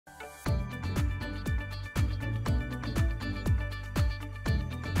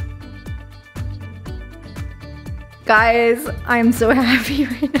Guys, I'm so happy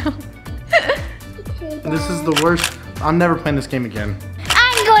right now. This is the worst. I'm never playing this game again.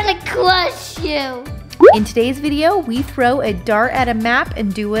 I'm gonna crush you. In today's video, we throw a dart at a map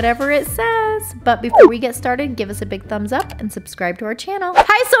and do whatever it says. But before we get started, give us a big thumbs up and subscribe to our channel.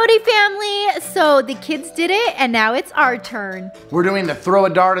 Hi, SOTY family. So the kids did it, and now it's our turn. We're doing the throw a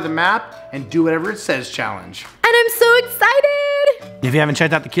dart at the map and do whatever it says challenge. And I'm so excited. If you haven't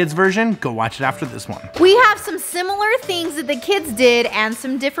checked out the kids version, go watch it after this one. We have some similar things that the kids did and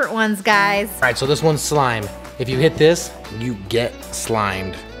some different ones, guys. All right, so this one's slime. If you hit this, you get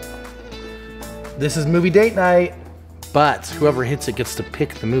slimed. This is movie date night, but whoever hits it gets to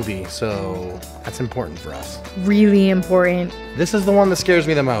pick the movie, so that's important for us. Really important. This is the one that scares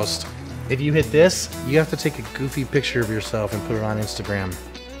me the most. If you hit this, you have to take a goofy picture of yourself and put it on Instagram.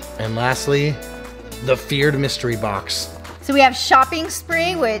 And lastly, the feared mystery box. So we have shopping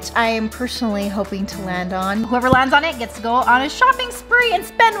spree, which I am personally hoping to land on. Whoever lands on it gets to go on a shopping spree and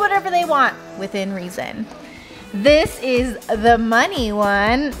spend whatever they want within reason. This is the money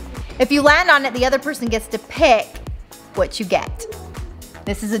one. If you land on it, the other person gets to pick what you get.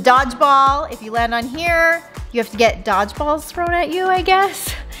 This is a dodgeball. If you land on here, you have to get dodgeballs thrown at you, I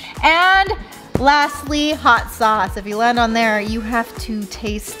guess. And lastly, hot sauce. If you land on there, you have to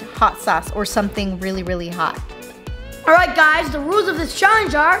taste hot sauce or something really, really hot. All right, guys, the rules of this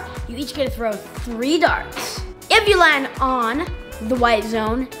challenge are you each get to throw 3 darts. If you land on the white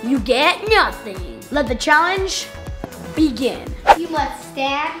zone, you get nothing. Let the challenge begin. You must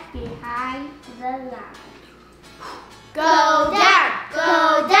stand behind the line. Go down,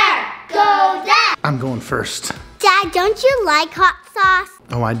 go down, go down. I'm going first. Dad, don't you like hot sauce?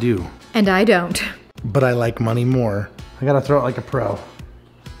 Oh, I do. And I don't. But I like money more. I gotta throw it like a pro.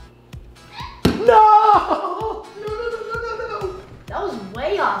 No! No! That was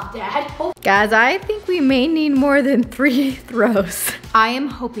way off, Dad. Guys, I think we may need more than 3 throws. I am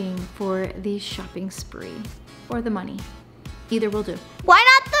hoping for the shopping spree or the money. Either will do. Why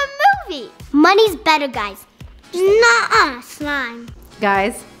not the movie? Money's better, guys. Nuh-uh, slime.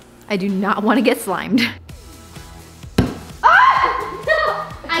 Guys, I do not want to get slimed.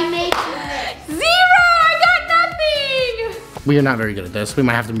 I made you 0! I got nothing! We are not very good at this. We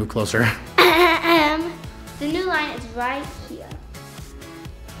might have to move closer. The new line is right here.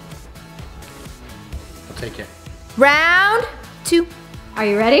 I'll take it. Round 2. Are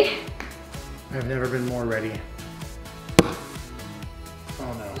you ready? I've never been more ready.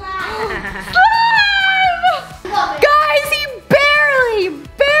 Oh no. Guys, he barely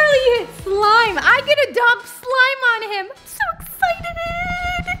hit slime. I get to dump slime on him. I'm so excited.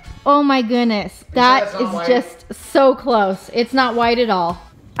 Oh my goodness. That it's not is white? just so close. It's not white at all.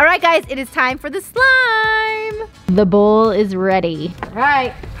 All right, guys, it is time for the slime. The bowl is ready. All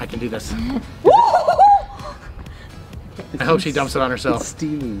right. I can do this. I hope she dumps it on herself. It's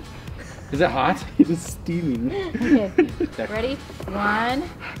steaming. Is it hot? It is steaming. Okay. Ready? 1,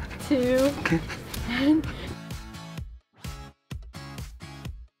 2, and...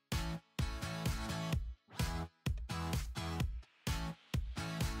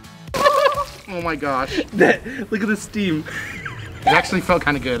 Oh my gosh. Look at the steam. It actually felt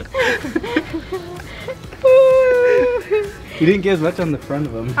kind of good. You didn't get as much on the front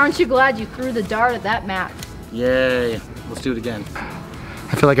of them. Aren't you glad you threw the dart at that map? Yay. Let's do it again.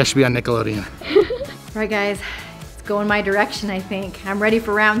 I feel like I should be on Nickelodeon. All right, guys, it's going my direction, I think. I'm ready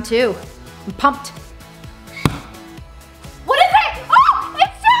for round 2. I'm pumped. What is it? Oh,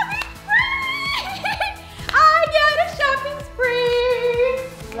 it's shopping spree! I get a shopping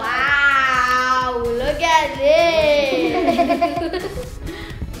spree! Wow, look at this.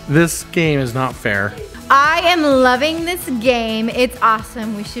 This game is not fair. I am loving this game. It's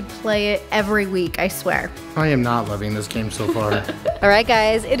awesome. We should play it every week, I swear. I am not loving this game so far. All right,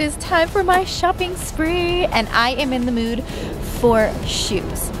 guys, it is time for my shopping spree, and I am in the mood for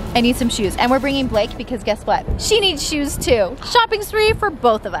shoes. I need some shoes, and we're bringing Blake because guess what? She needs shoes too. Shopping spree for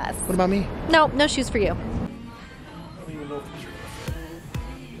both of us. What about me? No, no shoes for you.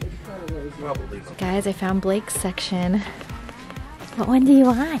 Probably. Guys, I found Blake's section. What one do you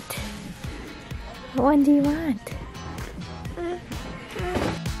want? What one do you want?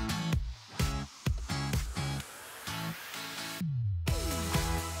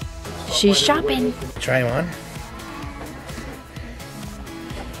 She's shopping. Try him on.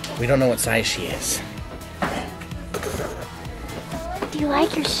 We don't know what size she is. Do you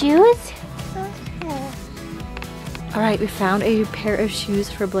like your shoes? All right, we found a pair of shoes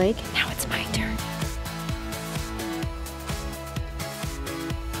for Blake. Now it's my turn.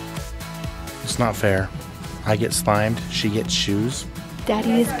 It's not fair. I get slimed, she gets shoes.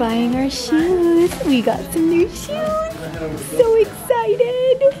 Daddy is buying our shoes. We got some new shoes. So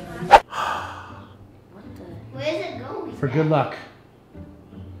excited. Where's it going? For good luck.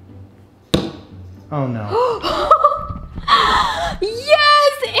 Oh no.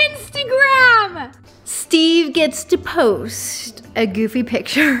 Yes, Instagram! Steve gets to post a goofy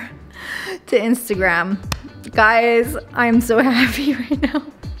picture to Instagram. Guys, I'm so happy right now.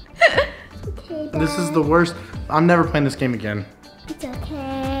 This is the worst. I'm never playing this game again. It's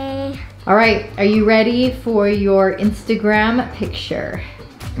okay. All right, are you ready for your Instagram picture?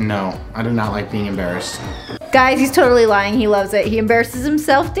 No, I do not like being embarrassed. Guys, he's totally lying. He loves it. He embarrasses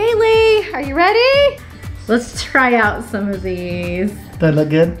himself daily. Are you ready? Let's try out some of these. That look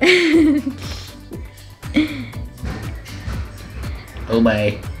good? Oh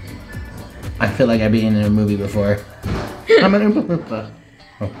my. I feel like I've been in a movie before. I'm an Oompa Loompa.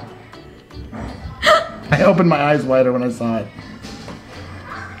 Oh. I opened my eyes wider when I saw it.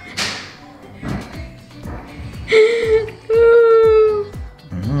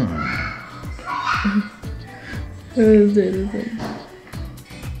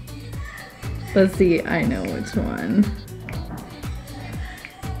 Let's see, I know which one.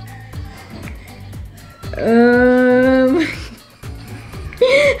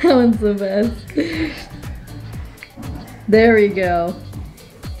 That one's the best. There we go.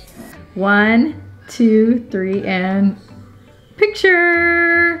 1, 2, 3, and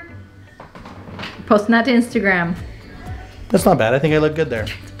picture. Posting that to Instagram. That's not bad. I think I look good there.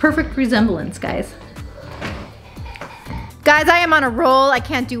 Perfect resemblance, guys. Guys, I am on a roll. I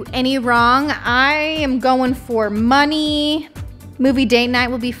can't do any wrong. I am going for money. Movie date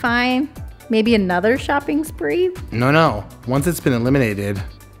night will be fine. Maybe another shopping spree. No. Once it's been eliminated,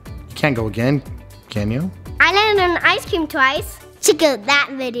 you can't go again, can you? I landed on ice cream twice. Check out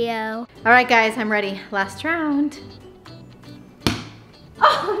that video. All right, guys, I'm ready. Last round.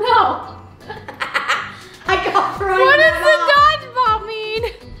 Oh, no. I got throwing What them does at the Mom. dodgeball mean?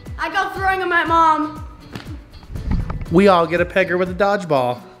 I got throwing them at Mom. We all get a pegger with a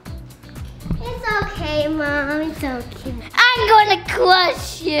dodgeball. It's okay, Mom. It's okay. I'm gonna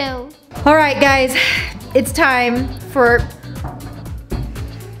crush you. All right, guys, it's time for...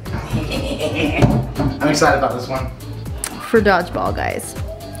 I'm excited about this one. For dodgeball, guys.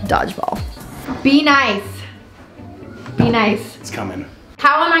 Dodgeball. Be nice. Be nice. It's coming.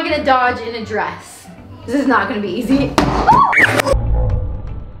 How am I gonna dodge in a dress? This is not gonna be easy.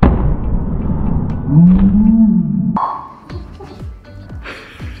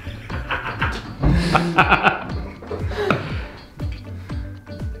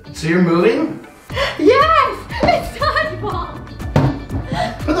 So you're moving? Yes! It's dodgeball!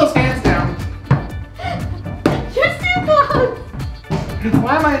 Put those hands down. You're too close!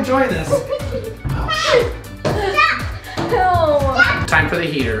 Why am I enjoying this? No! Time for the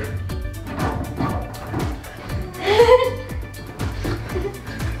heater.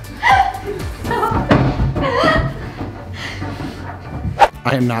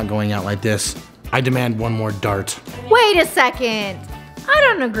 I am not going out like this. I demand one more dart. Wait a second. I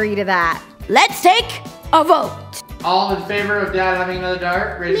don't agree to that. Let's take a vote. All in favor of Dad having another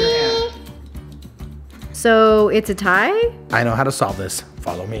dart? Raise your hand. So it's a tie? I know how to solve this.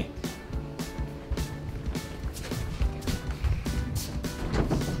 Follow me.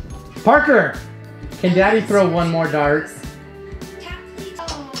 Parker, can Daddy throw one more dart?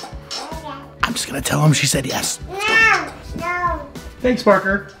 I'm just gonna tell him she said yes. No. Thanks,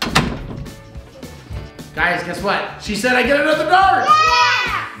 Parker. Guys, guess what? She said I get another dart!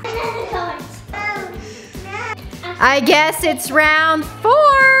 I guess it's round 4.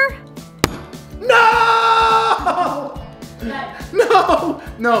 No! No!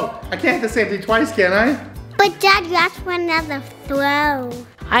 No! I can't hit the same thing twice, can I? But Dad, you asked for another throw.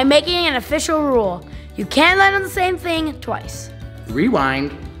 I'm making an official rule. You can't land on the same thing twice.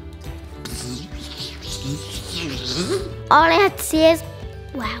 Rewind. All I have to say is,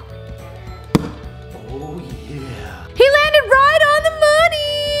 wow. Oh yeah. He landed right on the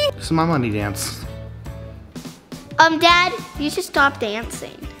money. This is my money dance. Dad, you should stop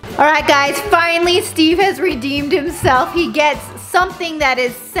dancing. All right, guys, finally Steve has redeemed himself. He gets something that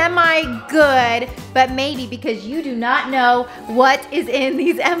is semi-good, but maybe because you do not know what is in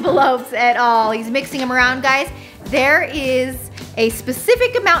these envelopes at all. He's mixing them around, guys. There is a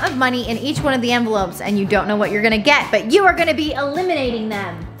specific amount of money in each one of the envelopes, and you don't know what you're gonna get, but you are gonna be eliminating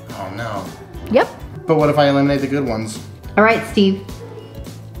them. Oh no. Yep. But what if I eliminate the good ones? All right, Steve.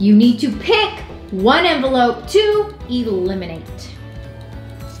 You need to pick one envelope to eliminate.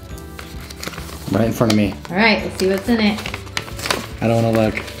 Right in front of me. All right, let's see what's in it. I don't want to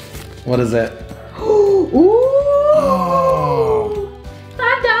look. What is it? Ooh! Oh.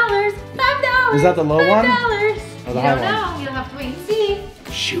 Is that the low one? $5. Or the You high don't one? know. You'll have to wait and see.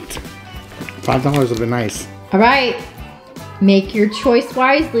 Shoot. $5 would have been nice. All right. Make your choice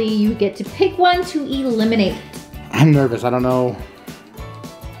wisely. You get to pick one to eliminate. I'm nervous. I don't know.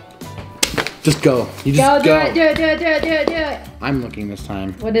 Just go. You just Do it, do it, do it, do it, do it, do it. I'm looking this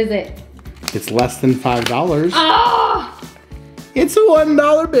time. What is it? It's less than $5. Oh! It's a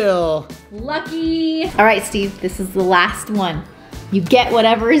 $1 bill. Lucky. All right, Steve, this is the last one. You get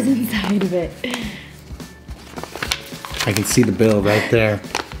whatever is inside of it. I can see the bill right there.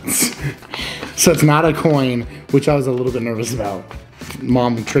 So it's not a coin, which I was a little bit nervous about.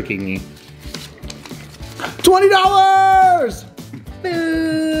 Mom tricking me. $20!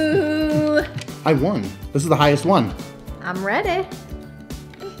 Boo! I won. This is the highest one. I'm ready.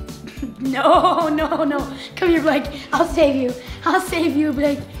 No, no, no. Come here, Blake. I'll save you. I'll save you,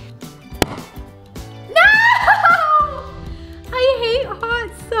 Blake. No! I hate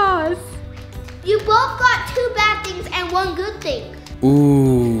hot sauce. You both got 2 bad things and 1 good thing.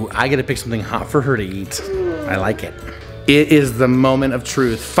 Ooh, I get to pick something hot for her to eat. I like it. It is the moment of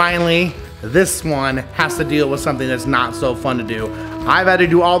truth. Finally, this one has to deal with something that's not so fun to do. I've had to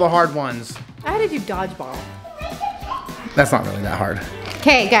do all the hard ones. I had to do dodgeball. That's not really that hard.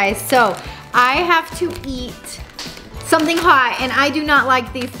 Okay, guys, so I have to eat something hot, and I do not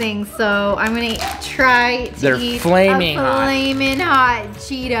like these things, so I'm gonna try to They're eat flaming a hot. flaming hot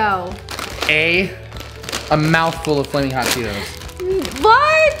Cheeto. A mouthful of flaming hot Cheetos.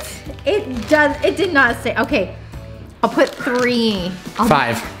 What? It did not say. Okay, I'll put 3.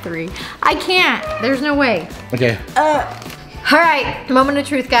 5. 3. I can't. There's no way. Okay. All right, moment of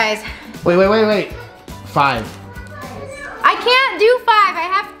truth, guys. Wait. 5. I can't do 5. I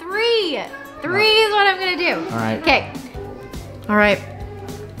have 3. 3 is what I'm gonna do. All right. Okay. All right.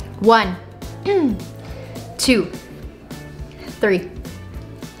 1, 2, 3.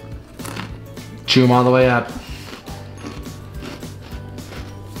 Chew them all the way up.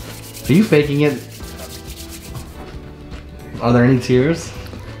 Are you faking it? Are there any tears?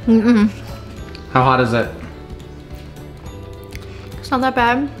 Mm-mm. How hot is it? It's not that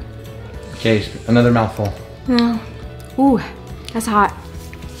bad. Okay, another mouthful. No. Ooh, that's hot.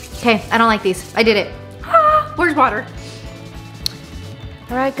 Okay, I don't like these. I did it. Ah, where's water?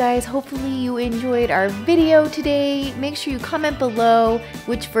 All right, guys, hopefully you enjoyed our video today. Make sure you comment below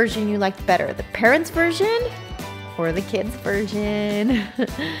which version you liked better, the parents' version or the kids' version.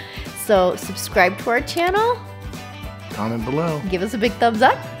 So subscribe to our channel, Comment below, give us a big thumbs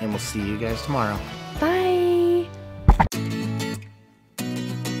up. and we'll see you guys tomorrow.